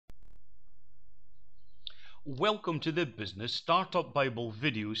Welcome to the Business Startup Bible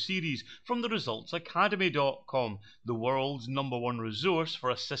video series from the ResultsAcademy.com, the world's #1 resource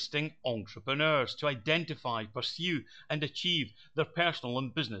for assisting entrepreneurs to identify, pursue, and achieve their personal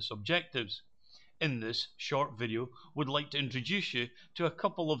and business objectives. In this short video, we'd like to introduce you to a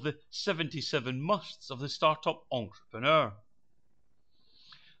couple of the 77 musts of the startup entrepreneur.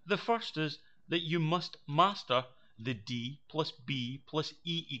 The first is that you must master the D+B+E=R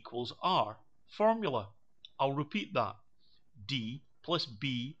formula. I'll repeat that. D+B+E=R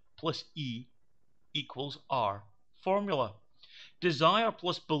formula. Desire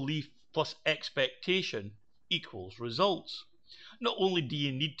plus belief plus expectation equals results. Not only do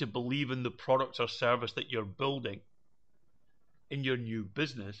you need to believe in the product or service that you're building in your new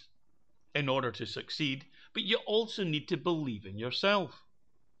business in order to succeed, but you also need to believe in yourself,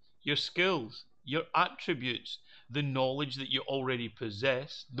 your skills, your attributes, the knowledge that you already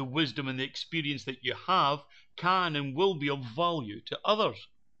possess, the wisdom and the experience that you have can and will be of value to others.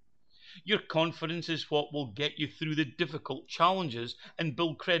 Your confidence is what will get you through the difficult challenges and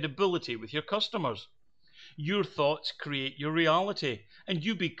build credibility with your customers. Your thoughts create your reality, and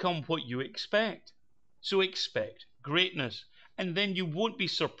you become what you expect. So expect greatness, and then you won't be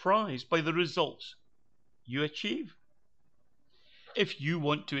surprised by the results you achieve. If you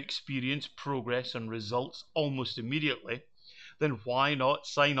want to experience progress and results almost immediately, then why not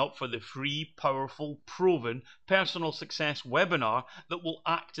sign up for the free, powerful, proven personal success webinar that will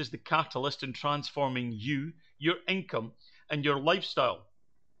act as the catalyst in transforming you, your income, and your lifestyle.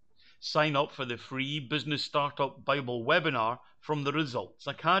 Sign up for the free Business Startup Bible webinar from the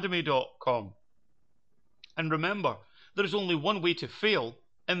ResultsAcademy.com. And remember, there is only one way to fail,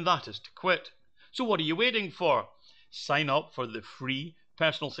 and that is to quit. So what are you waiting for? Sign up for the free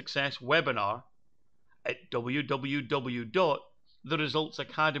personal success webinar at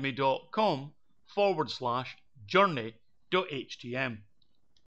www.theresultsacademy.com/journey.htm.